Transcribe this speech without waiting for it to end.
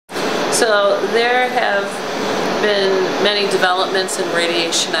So there have been many developments in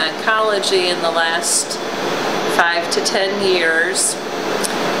radiation oncology in the last 5 to 10 years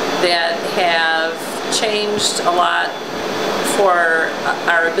that have changed a lot for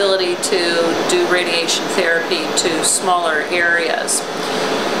our ability to do radiation therapy to smaller areas.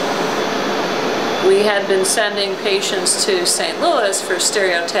 We had been sending patients to St. Louis for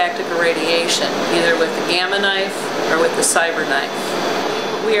stereotactic irradiation, either with the gamma knife or with the cyber knife.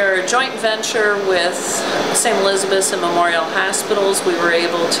 We are a joint venture with St. Elizabeth's and Memorial Hospitals. We were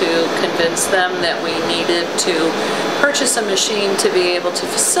able to convince them that we needed to purchase a machine to be able to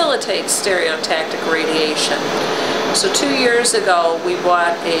facilitate stereotactic radiation. So 2 years ago we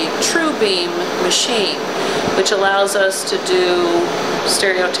bought a Trubeam machine, which allows us to do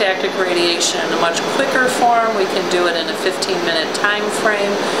stereotactic radiation in a much quicker form. We can do it in a 15-minute time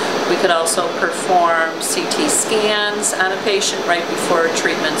frame. We could also perform CT scans on a patient right before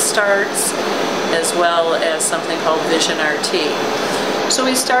treatment starts, as well as something called Vision RT. So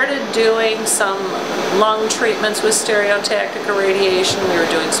we started doing some lung treatments with stereotactic irradiation. We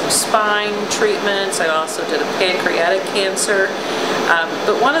were doing some spine treatments. I also did a pancreatic cancer.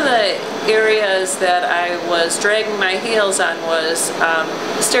 But one of the areas that I was dragging my heels on was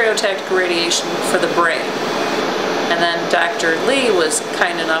stereotactic irradiation for the brain. And then Dr. Lee was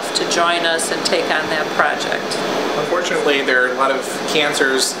kind enough to join us and take on that project. Unfortunately, there are a lot of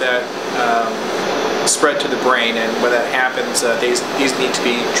cancers that spread to the brain, and when that happens, these need to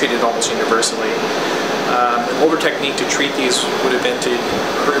be treated almost universally. An older technique to treat these would have been to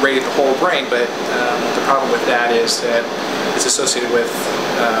irradiate the whole brain, but the problem with that is that it's associated with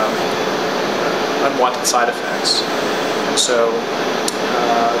unwanted side effects. And so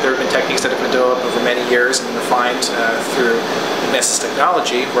there have been techniques that have been developed over many years and refined through NESIS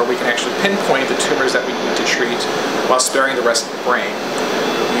technology, where we can actually pinpoint the tumors that we need to treat while sparing the rest of the brain.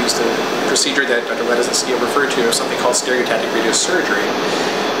 We use the procedure that Dr. Ledezinski referred to as something called stereotactic radiosurgery.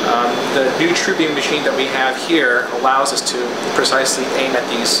 The new Trubeam machine that we have here allows us to precisely aim at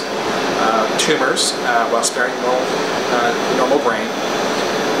these tumors while sparing the normal brain.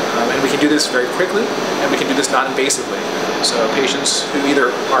 And we can do this very quickly, and we can do this non-invasively. So patients who either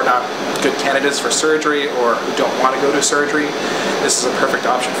are not good candidates for surgery or who don't want to go to surgery, this is a perfect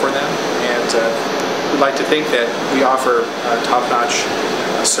option for them. And we'd like to think that we offer top-notch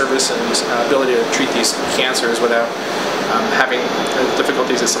service and ability to treat these cancers without having the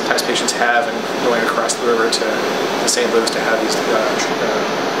difficulties that sometimes patients have in going across the river to St. Louis to have these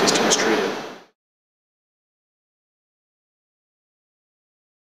tumors treated.